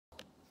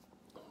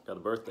Got a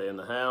birthday in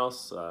the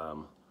house.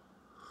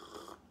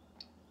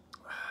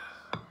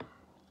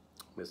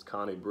 Miss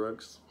Connie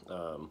Brooks,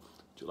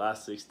 July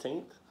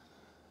 16th,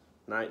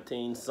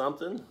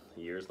 19-something.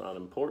 The year's not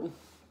important.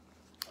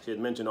 She had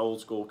mentioned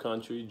old school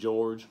country,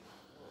 George.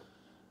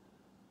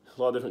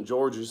 A lot of different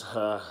Georges.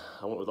 I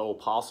went with old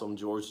possum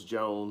George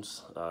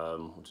Jones,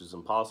 which is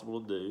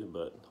impossible to do,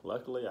 but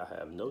luckily I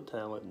have no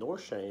talent nor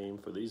shame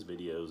for these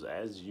videos,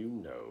 as you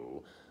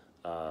know.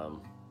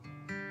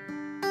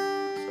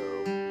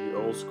 So you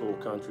old school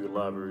country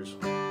lovers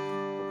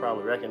will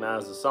probably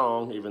recognize the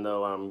song, even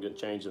though I'm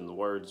changing the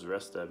words. The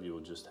rest of you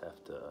will just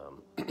have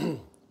to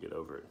get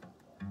over it.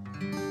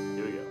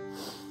 Here we go.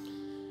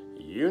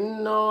 You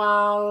know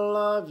I'll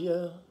love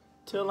you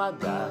till I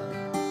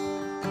die.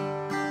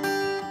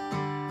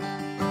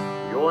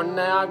 You're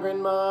now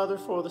grandmother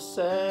for the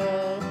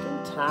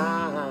second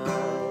time.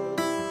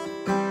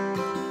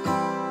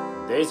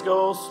 Days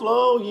go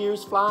slow,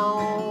 years fly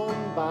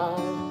on by.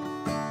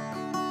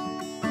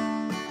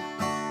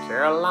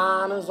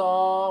 Carolina's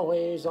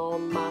always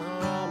on my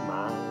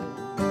mind.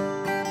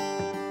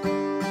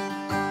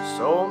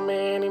 So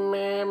many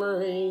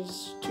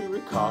memories to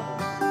recall.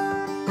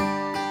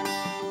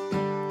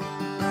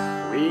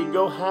 We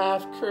go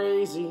half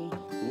crazy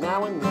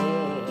now and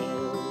then,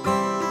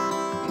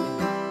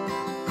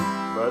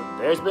 but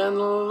there's been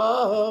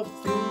love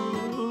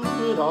through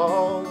it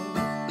all.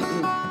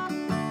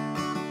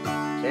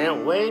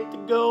 Can't wait to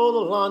go to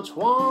lunch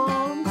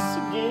once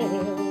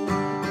again.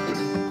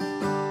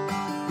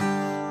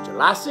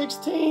 July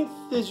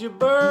 16th is your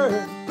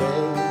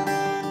birthday,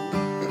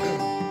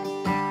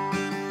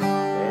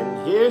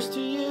 and here's to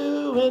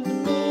you and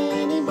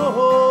many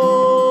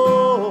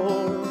more.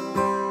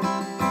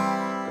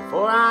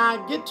 Before I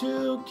get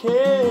too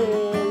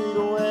carried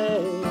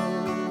away,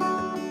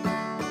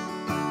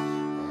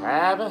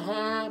 have a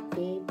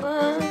happy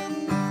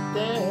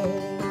birthday.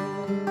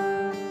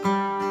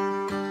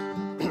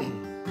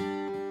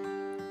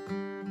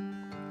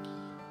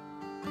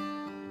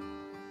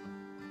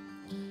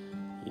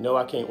 You know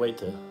I can't wait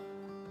to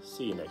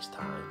see you next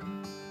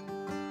time.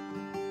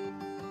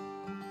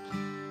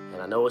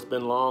 And I know it's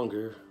been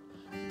longer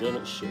than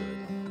it should.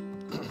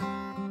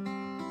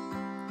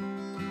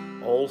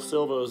 Old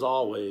Silva is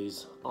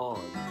always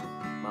on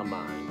my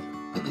mind.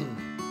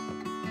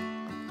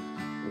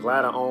 I'm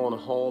glad I own a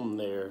home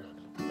there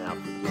now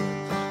for good.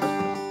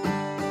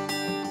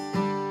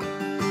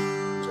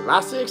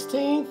 July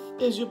 16th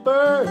is your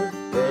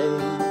birthday,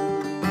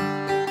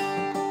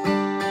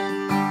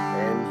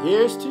 and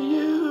here's to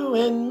you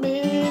and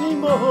many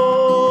more.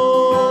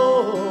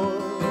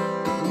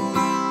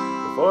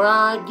 Before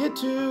I get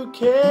too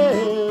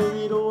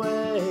carried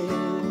away,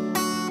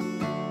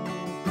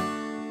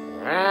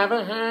 have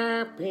a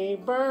happy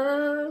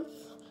birthday.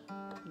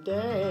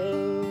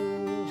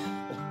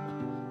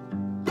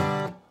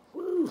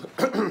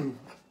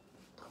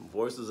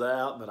 Voice is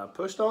out, but I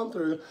pushed on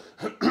through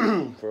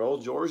for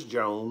old George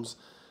Jones.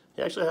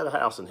 He actually had a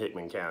house in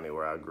Hickman County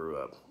where I grew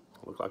up.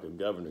 Looked like a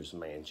governor's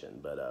mansion,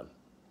 but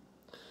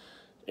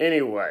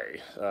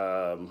anyway,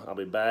 I'll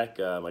be back,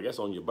 I guess,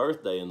 on your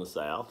birthday in the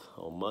South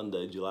on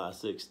Monday, July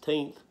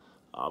 16th.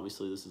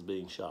 Obviously, this is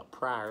being shot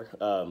prior.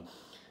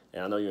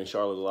 And I know you're in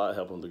Charlotte a lot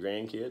helping with the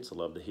grandkids. I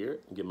love to hear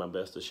it. Give my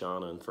best to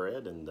Shauna and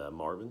Fred and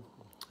Marvin,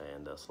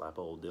 and slap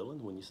old Dylan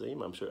when you see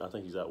him. I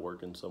think he's out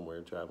working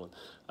somewhere, traveling.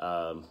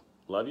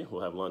 Love you.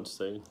 We'll have lunch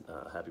soon.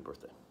 Happy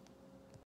birthday.